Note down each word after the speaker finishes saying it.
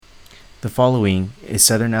The following is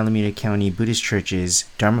Southern Alameda County Buddhist Church's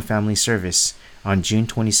Dharma Family Service on June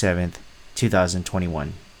 27th,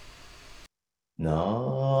 2021. なも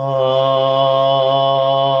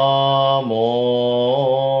あ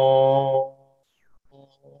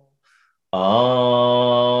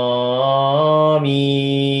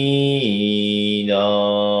みだ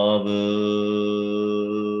ぶ。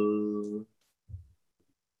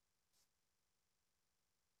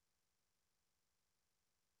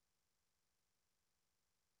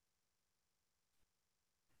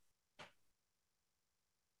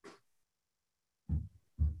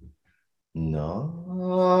な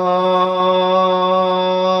も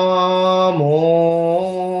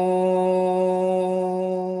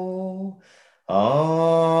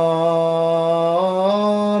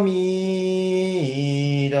あ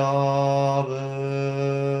みだぶ。なもあみだぶ。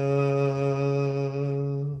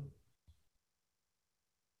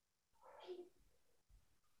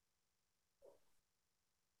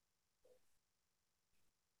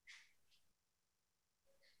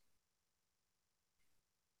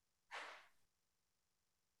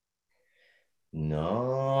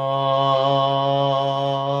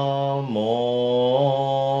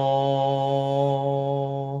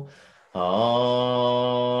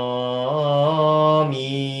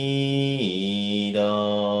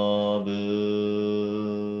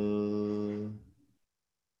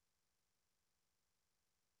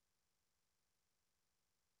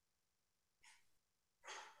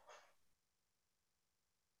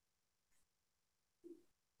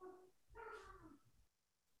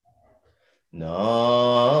な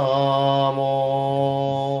も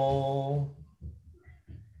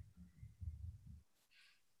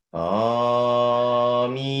あ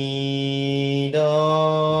みだ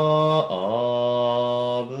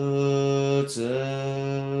仏。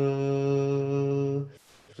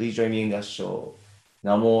Please join me in 合唱。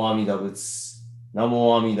ナモアミダ仏。ナ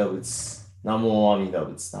モアミダ仏。ナモアミダ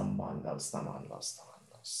仏。ナモアミダ仏。ナモアミダ仏。ナモアミ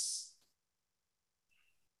ダ仏。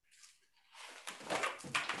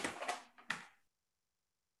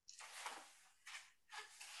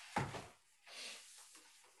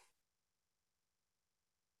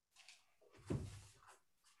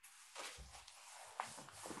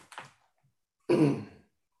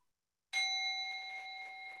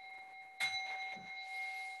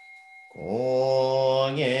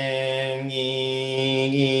高原義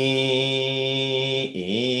義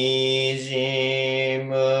事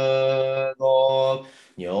無語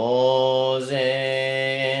行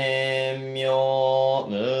善妙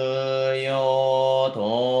無用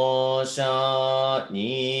当社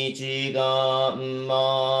日願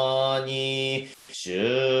魔に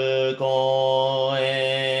修行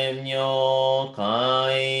縁妙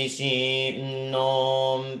改心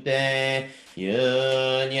のんぺ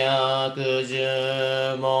有略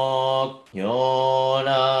十目如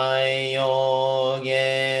来予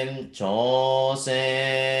言調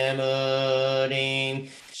整無輪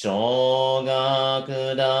小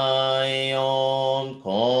学大音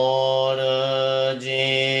コル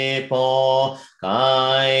ジポ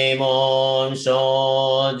開門精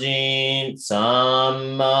進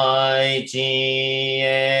三昧知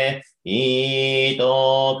恵意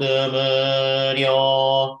徳無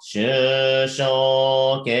量修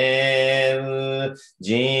正慶右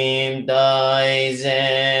人大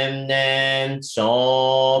前年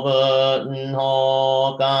小文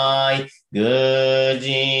崩壊愚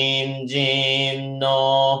人人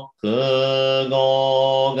の苦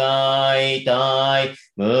語外体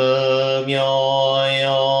無明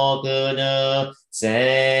欲ぬ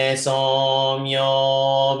世尊名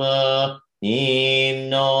無任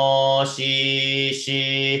のし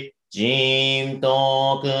し人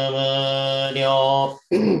徳無量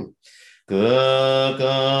空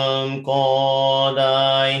君古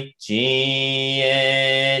代知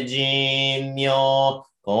恵人妙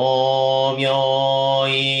光明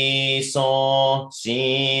意祖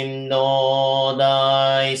神道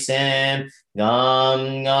大仙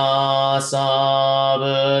願が差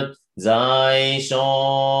仏在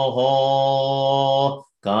所法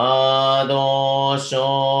華道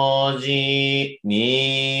生じ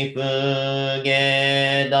未不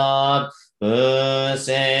下脱不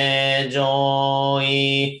正上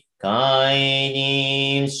位解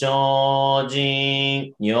任精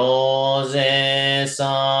進行税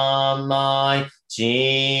三昧知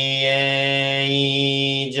恵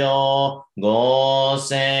以上五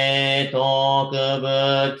世特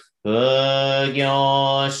仏不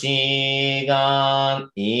行志願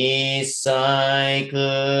一切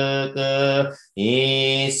空空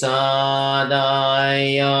一切大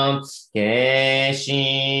安慶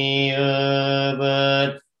心有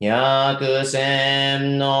仏百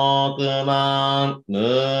千の億万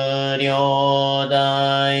無料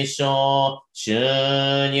大小収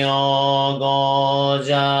入語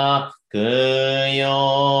者供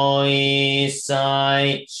養一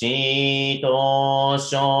切使徒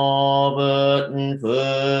処分不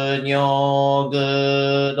尿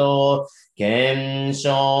具道検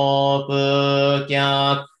証不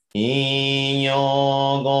客引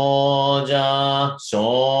用語者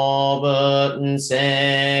処分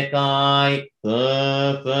世界不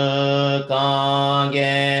不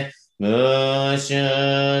影無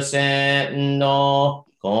臭鮮度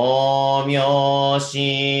公明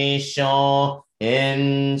師匠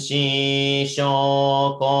遠視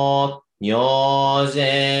証拠行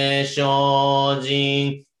税精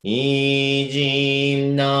進偉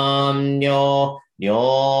人難量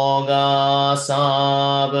両が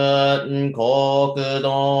差分国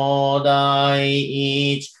土第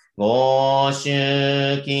一五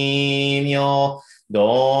種奇妙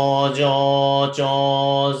道場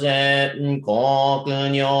朝鮮国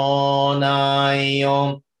領内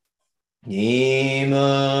四義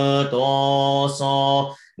務闘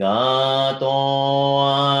争ガ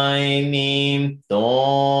ト愛民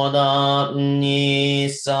東南日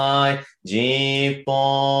祭実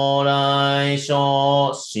法来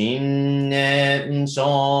所新年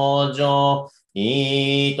少女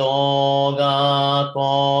伊藤が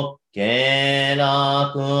国慶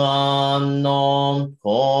楽安穏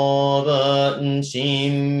公文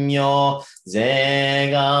神妙税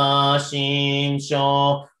が神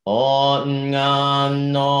書本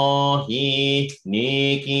願の非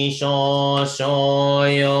力少々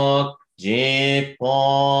欲実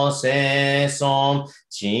法生存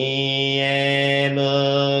知恵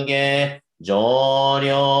無下上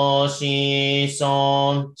領子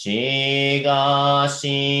孫知が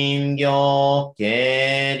神行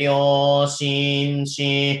軽量心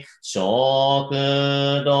死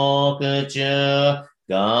食毒中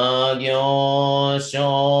画行精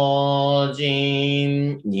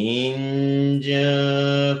進忍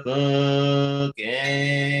術不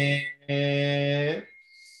敬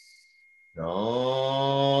ナ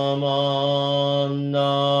マン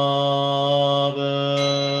ナブ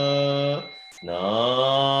ナ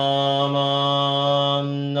マ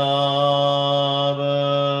ンナブ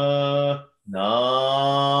ナ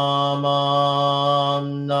マ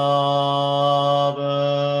ンナブ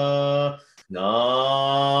ナ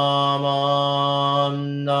マ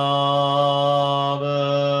ンナブ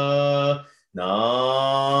ナ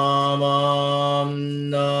マン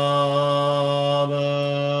ナブ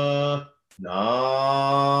ナ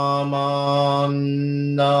マ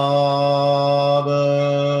ンナブ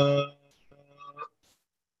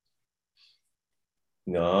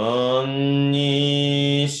願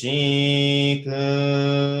にし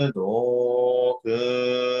く毒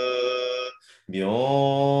平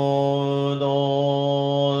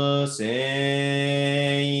等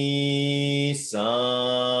性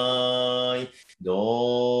祭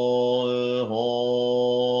道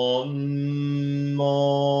本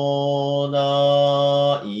も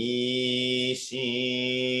大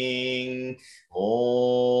心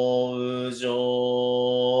往生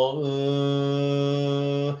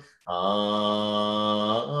安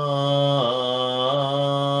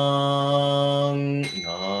な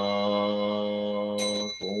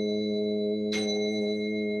と。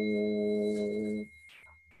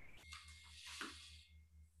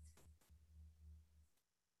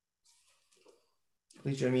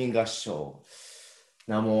Please join me in 合唱。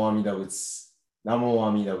ナモ阿弥陀仏。ナモ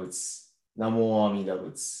阿弥陀仏。ナモ阿弥陀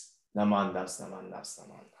仏。ナマンダス、ナマンダス、ナ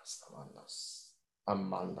マンダス、ナマンダス。アン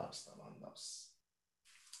マンダス、ナマンダス。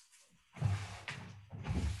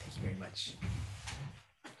Thank you very much.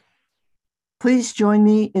 Please join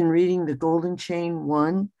me in reading the Golden Chain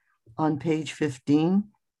 1 on page 15.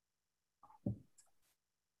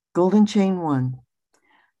 Golden Chain 1.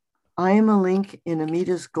 I am a link in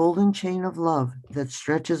Amita's golden chain of love that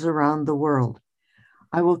stretches around the world.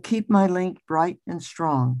 I will keep my link bright and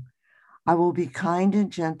strong. I will be kind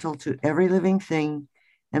and gentle to every living thing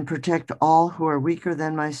and protect all who are weaker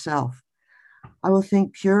than myself. I will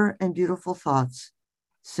think pure and beautiful thoughts,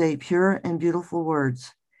 say pure and beautiful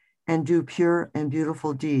words, and do pure and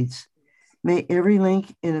beautiful deeds. May every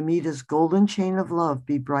link in Amita's golden chain of love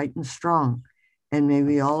be bright and strong, and may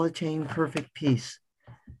we all attain perfect peace.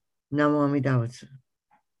 Namo Amida Butsu.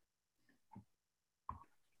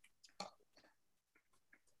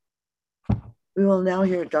 We will now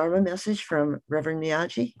hear a Dharma message from Reverend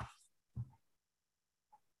Miyaji.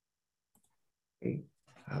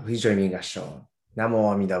 Please join me in 合唱。ナモ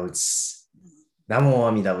阿弥陀仏。ナモ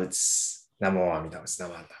阿弥陀仏。ナモ阿弥陀仏。ナ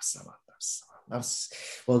マンダス、ナマンダス、ナマン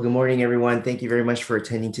Well, good morning, everyone. Thank you very much for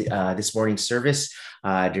attending to this morning's service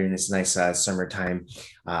during this nice summertime.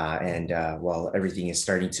 While everything is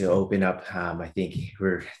starting to open up, I think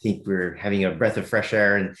we're having a breath of fresh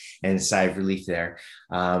air and a sigh of relief there.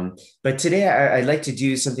 But today I'd like to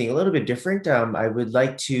do something a little bit different. I would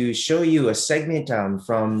like to show you a segment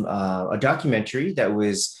from a documentary that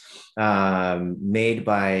was made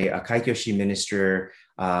by a Kaikyoshi minister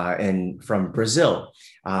and from Brazil.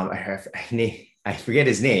 I forget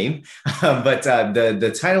his name, but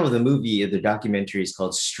the title of the movie, the documentary, is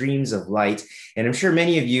called Streams of Light. And I'm sure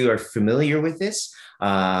many of you are familiar with this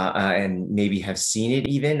and maybe have seen it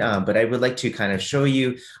even. But I would like to kind of show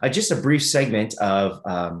you just a brief segment of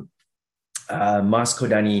Mas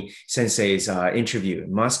Kodani Sensei's interview.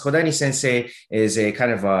 Mas Kodani Sensei is a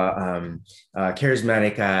kind of a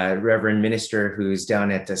charismatic Reverend minister who's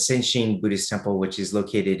down at the Senshin Buddhist Temple, which is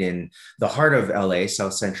located in the heart of LA,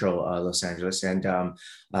 South Central Los Angeles. And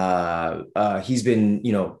he's been,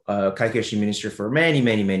 a Kaikyoshi minister for many,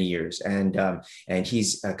 many, many years. And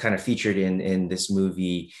he's kind of featured in this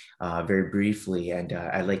movie very briefly. And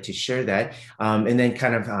I'd like to share that and then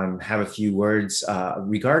kind of have a few words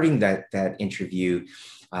regarding that interview.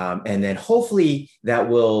 And then hopefully that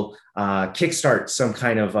will kickstart some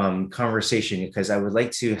kind of conversation, because I would like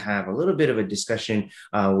to have a little bit of a discussion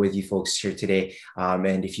with you folks here today.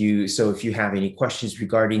 And if you have any questions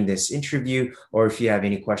regarding this interview, or if you have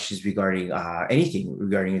any questions regarding anything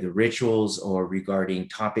regarding the rituals or regarding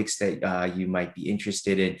topics that you might be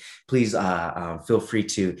interested in, please feel free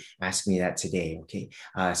to ask me that today. Okay,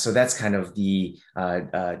 so that's kind of the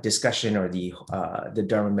discussion or the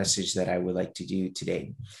Dharma message that I would like to do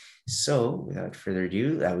today. So without further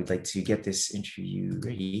ado, I would like to get this interview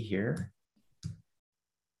ready here.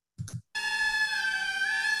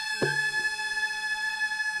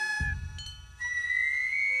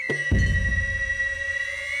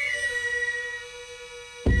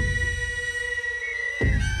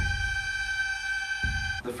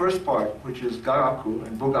 The first part, which is Gagaku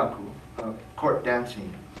and Bugaku, court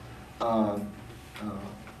dancing, all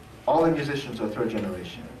the musicians are third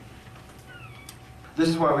generation. This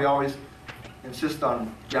is why we always insist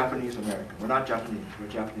on Japanese American. We're not Japanese, we're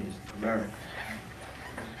Japanese American.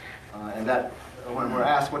 And that, when we're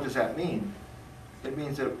asked what does that mean, it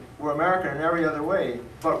means that we're American in every other way,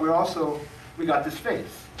 but we got this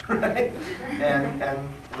face, right? And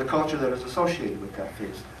the culture that is associated with that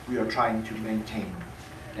face, we are trying to maintain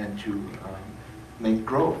and to make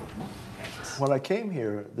grow. When I came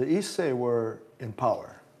here, the Issei were in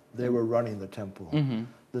power. They were running the temple. Mm-hmm.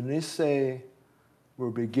 The Nisei were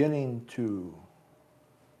beginning to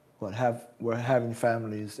were having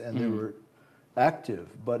families, and they were active,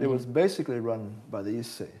 but it was basically run by the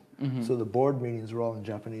Issei. Mm-hmm. So the board meetings were all in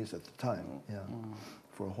Japanese at the time,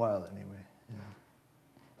 for a while anyway.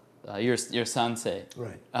 Yeah. Your sansei,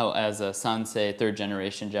 right? Oh, as a sansei, third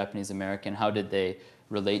generation Japanese American, how did they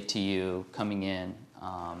relate to you coming in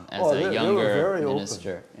as a younger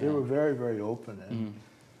minister? They were very, very open, and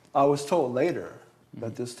I was told later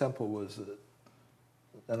that this temple was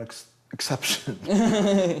an exception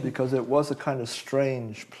because it was a kind of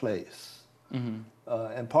strange place. Mm-hmm.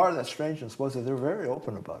 And part of that strangeness was that they were very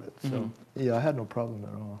open about it. So, I had no problem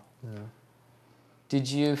at all. Yeah. Did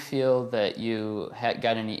you feel that you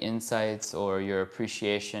got any insights, or your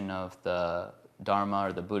appreciation of the Dharma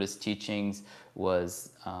or the Buddhist teachings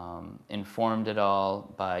was informed at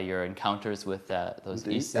all by your encounters with those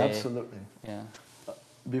Issei? Absolutely. Yeah.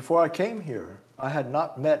 Before I came here, I had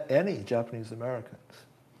not met any Japanese Americans.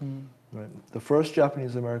 Mm. Right. The first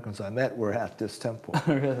Japanese Americans I met were at this temple.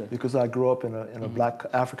 Really? Because I grew up in a black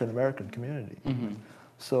African American community. Mm-hmm.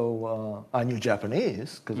 So I knew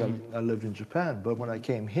Japanese because I lived in Japan. But when I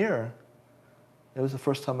came here, it was the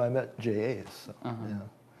first time I met JAs. So,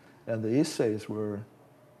 and the Isseis were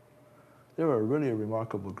really a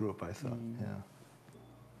remarkable group, I thought. Yeah.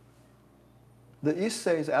 The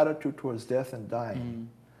Issei's attitude towards death and dying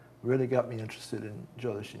really got me interested in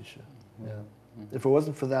Jodo Shinshu. Yeah. If it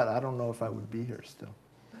wasn't for that, I don't know if I would be here still.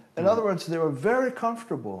 In other words, they were very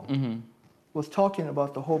comfortable with talking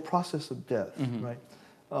about the whole process of death, right?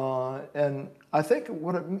 And I think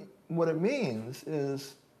what it means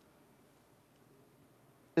is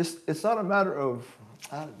it's not a matter of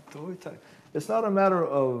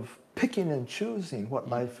picking and choosing what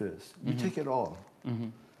life is. You take it all,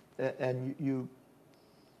 and you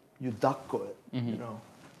dakko it, you know.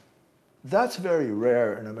 That's very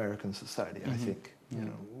rare in American society, I think. You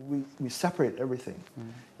know, we separate everything,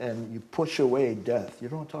 and you push away death. You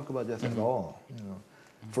don't talk about death at all. You know,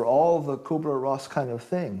 for all the Kubler-Ross kind of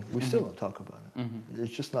thing, we still don't talk about it.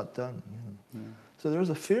 It's just not done. You know? So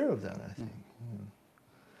there's a fear of that, I think.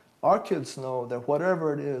 our kids know that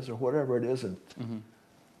whatever it is or whatever it isn't,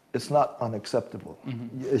 it's not unacceptable.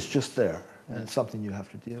 It's just there, and it's something you have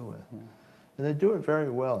to deal with. And they do it very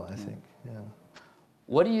well, I think. Yeah.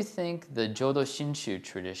 What do you think the Jodo Shinshu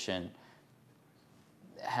tradition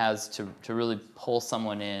has to really pull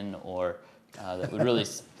someone in, or that would really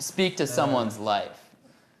speak to someone's life?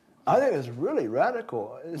 I think it's really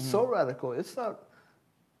radical. It's so radical. It's not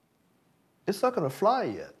going to fly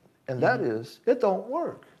yet. And that is, it don't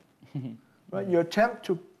work. Right? Your attempt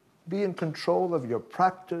to be in control of your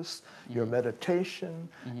practice, your meditation,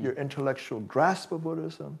 your intellectual grasp of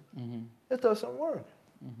Buddhism, it doesn't work.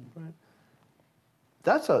 Right?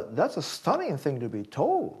 That's a stunning thing to be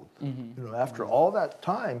told. You know, after all that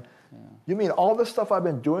time, you mean all this stuff I've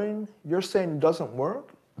been doing, you're saying it doesn't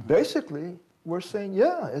work? Basically, we're saying,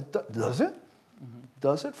 yeah, does it?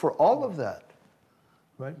 Does it for all of that?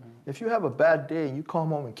 Right? If you have a bad day and you come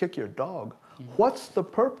home and kick your dog, what's the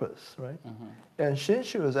purpose, right? And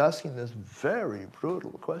Shinshu is asking this very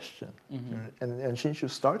brutal question, and Shinshu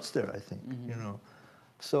starts there, I think. You know,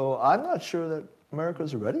 so I'm not sure that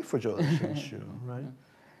America's ready for Jodo Shinshu, right?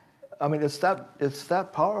 I mean, it's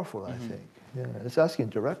that powerful, I think. Yeah, it's asking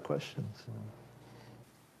direct questions. You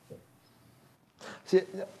know. See,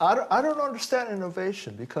 I don't understand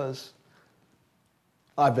innovation because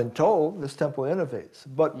I've been told this temple innovates,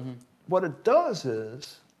 but what it does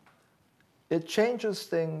is it changes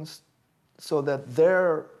things so that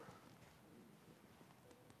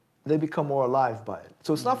they become more alive by it.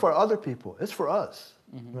 So it's not for other people, it's for us,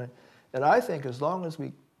 right? And I think as long as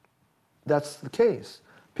that's the case,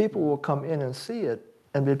 people will come in and see it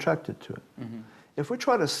and be attracted to it. If we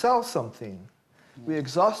try to sell something, we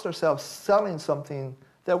exhaust ourselves selling something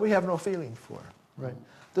that we have no feeling for, right?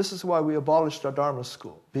 This is why we abolished our Dharma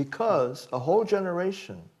school, because a whole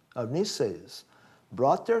generation of Niseis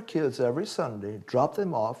brought their kids every Sunday, dropped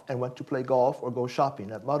them off, and went to play golf or go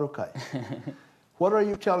shopping at Marukai. What are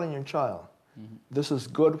you telling your child? This is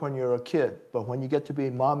good when you're a kid, but when you get to be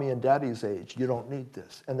mommy and daddy's age, you don't need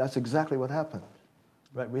this. And that's exactly what happened.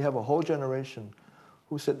 Right? We have a whole generation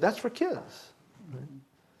who said, that's for kids. Right?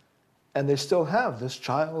 And they still have this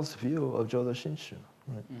child's view of Jodo Shinshu.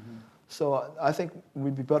 Right? So I think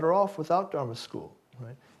we'd be better off without Dharma school.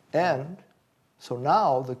 Right? And so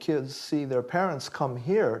now the kids see their parents come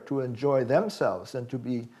here to enjoy themselves and to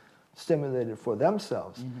be stimulated for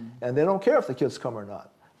themselves. And they don't care if the kids come or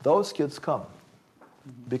not. Those kids come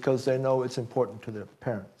because they know it's important to their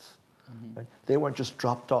parents. Right? They weren't just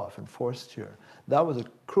dropped off and forced here. That was a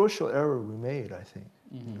crucial error we made, I think.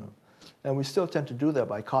 You know? And we still tend to do that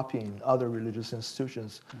by copying other religious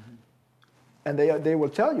institutions. And they will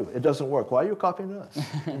tell you, it doesn't work. Why are you copying us?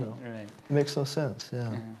 You know? Right. It makes no sense,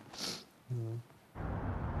 yeah.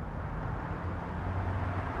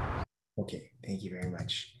 Okay, thank you very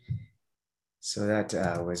much. So that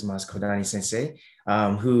was Mas Kodani Sensei,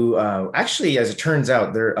 who actually, as it turns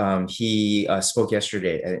out, he spoke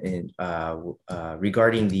yesterday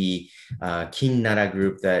regarding the Kin Nara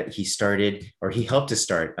group that he started, or he helped to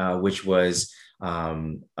start, which was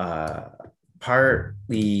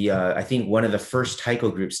partly, I think, one of the first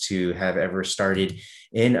taiko groups to have ever started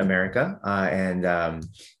in America,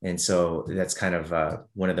 and so that's kind of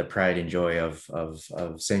one of the pride and joy of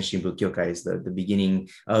Senshin Bukkyokai is the beginning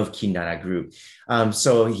of Kin Nara group.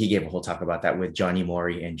 So he gave a whole talk about that with Johnny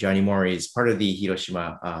Mori, and Johnny Mori is part of the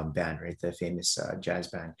Hiroshima band, right, the famous jazz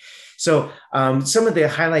band. So some of the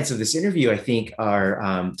highlights of this interview, I think,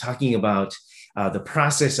 are talking about the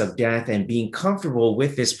process of death and being comfortable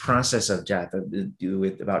with this process of death,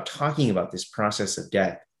 about talking about this process of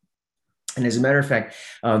death. And as a matter of fact,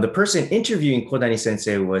 the person interviewing Kodani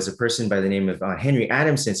Sensei was a person by the name of Henry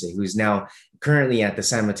Adams Sensei, who's now currently at the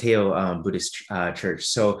San Mateo Buddhist Church.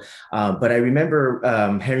 So, but I remember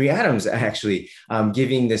Henry Adams actually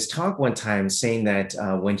giving this talk one time saying that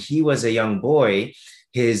when he was a young boy,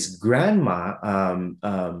 his grandma,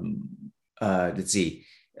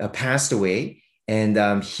 passed away,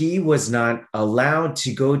 and he was not allowed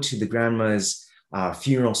to go to the grandma's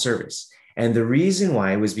funeral service. And the reason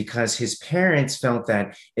why was because his parents felt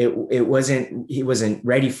that he wasn't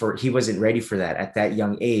ready for that at that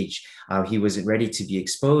young age. He wasn't ready to be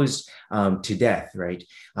exposed to death, right?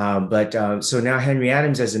 So now Henry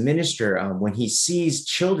Adams, as a minister, when he sees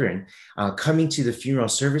children coming to the funeral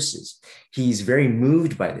services, he's very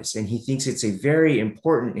moved by this, and he thinks it's a very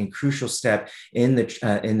important and crucial step in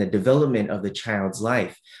the development of the child's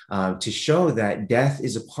life, to show that death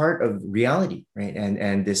is a part of reality, right?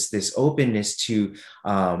 And this open openness to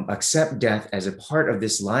accept death as a part of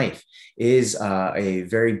this life is a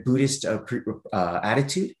very Buddhist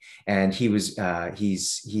attitude, and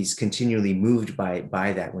he's continually moved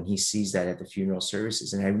by that when he sees that at the funeral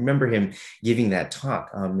services. And I remember him giving that talk,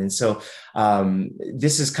 and so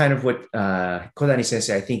this is kind of what Kodani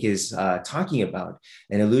Sensei, I think, is talking about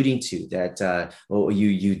and alluding to, that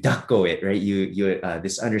you dakko it, right? You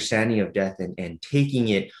this understanding of death and taking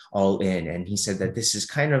it all in. And he said that this is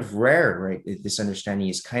kind of rare, right? This understanding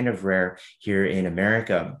is kind of rare here in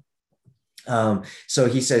America. So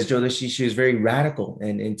he says Jodo Shinshu is very radical,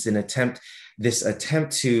 and it's this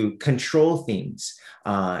attempt to control things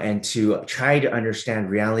and to try to understand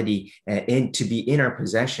reality and to be in our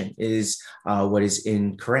possession is what is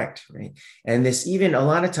incorrect, right? And this, even a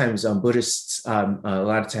lot of times Buddhists, a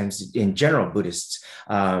lot of times in general, Buddhists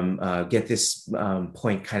get this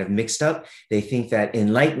point kind of mixed up. They think that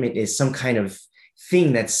enlightenment is some kind of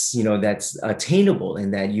thing that's attainable,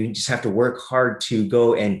 and that you just have to work hard to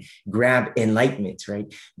go and grab enlightenment,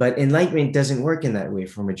 right? But enlightenment doesn't work in that way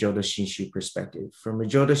from a Jodo Shinshu perspective. From a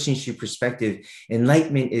Jodo Shinshu perspective,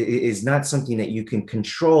 enlightenment is not something that you can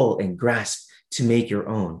control and grasp to make your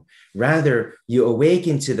own. Rather, you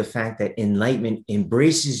awaken to the fact that enlightenment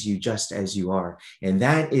embraces you just as you are. And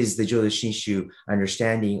that is the Jodo Shinshu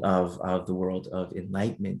understanding of the world of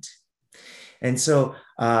enlightenment. And so,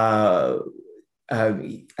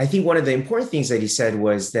 I think one of the important things that he said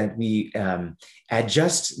was that we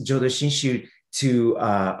adjust Jodo Shinshu to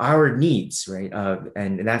our needs, right?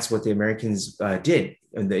 And that's what the Americans did,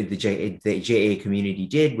 and the JA community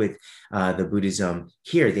did with the Buddhism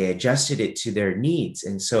here. They adjusted it to their needs.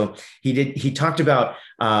 And so he talked about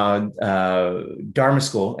Dharma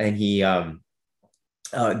school, and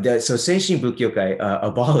so Senshin Bukyokai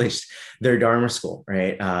abolished their Dharma school,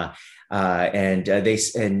 right? And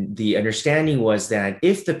the understanding was that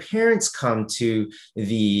if the parents come to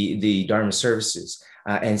the Dharma services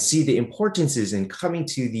and see the importances in coming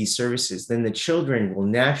to these services, then the children will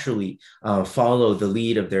naturally follow the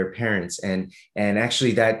lead of their parents. And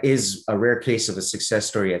actually, that is a rare case of a success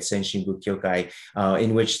story at Senshin Bukyokai,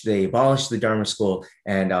 in which they abolished the Dharma school,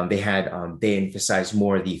 and they emphasized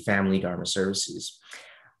more the family Dharma services.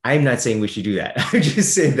 I'm not saying we should do that. I'm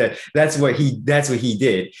just saying that that's what he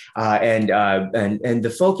did, and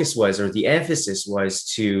the focus was, or the emphasis was,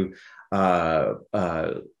 to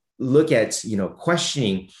look at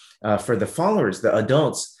questioning for the followers, the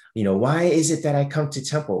adults. Why is it that I come to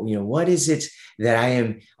temple? What is it that I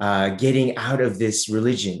am getting out of this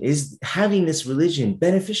religion? Is having this religion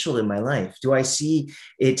beneficial in my life? Do I see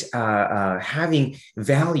it having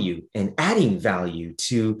value and adding value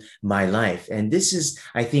to my life? And this is,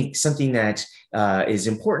 I think, something that is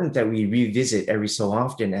important that we revisit every so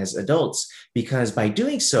often as adults, because by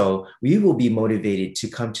doing so, we will be motivated to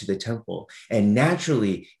come to the temple. And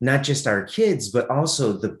naturally, not just our kids, but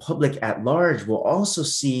also the public at large will also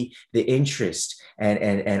see the interest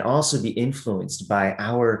and also be influenced by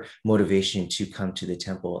our motivation to come to the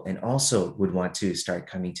temple, and also would want to start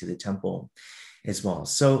coming to the temple as well.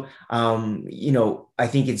 So, I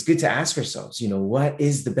think it's good to ask ourselves, what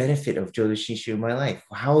is the benefit of Jodo Shinshu in my life?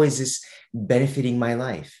 How is this benefiting my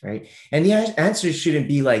life, right? And the answer shouldn't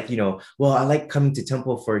be like, well, I like coming to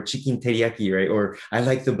temple for chicken teriyaki, right? Or I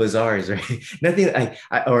like the bazaars, right? Nothing.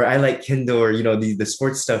 Or I like kendo, or the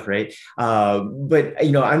sports stuff, right? But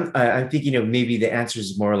I'm thinking of maybe the answer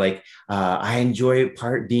is more like I enjoy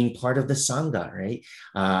being part of the sangha, right?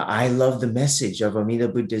 I love the message of Amida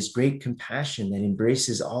Buddha's great compassion that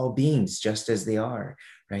embraces all beings just as they are,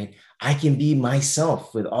 right? I can be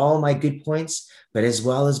myself with all my good points, but as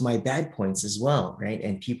well as my bad points as well, right?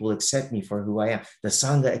 And people accept me for who I am. The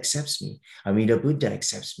Sangha accepts me. Amida Buddha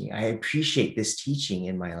accepts me. I appreciate this teaching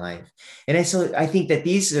in my life. And so I think that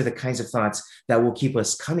these are the kinds of thoughts that will keep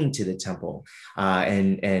us coming to the temple.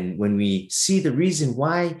 And when we see the reason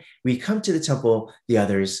why we come to the temple, the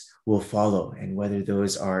others will follow. And whether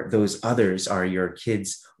those others are your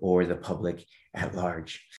kids or the public at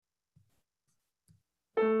large.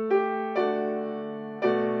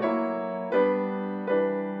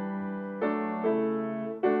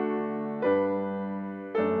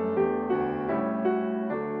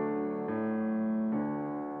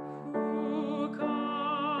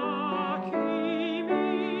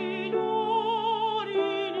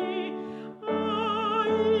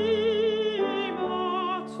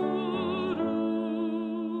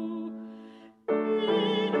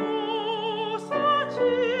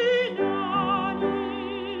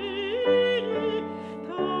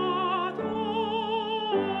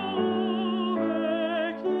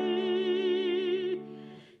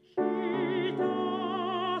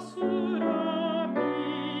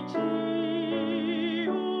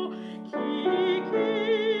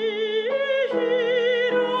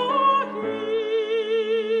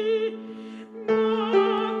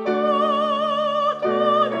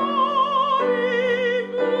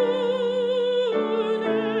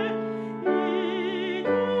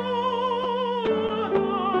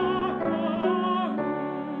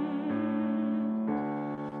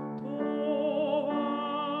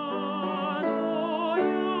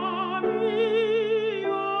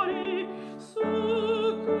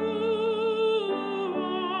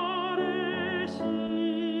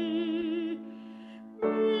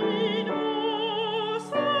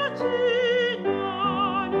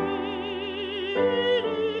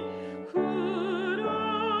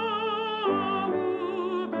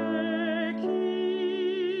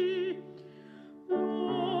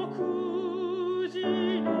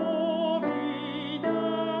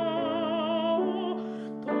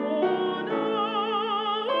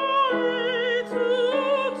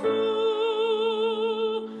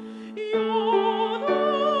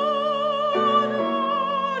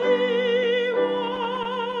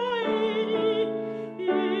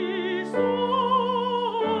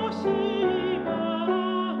 し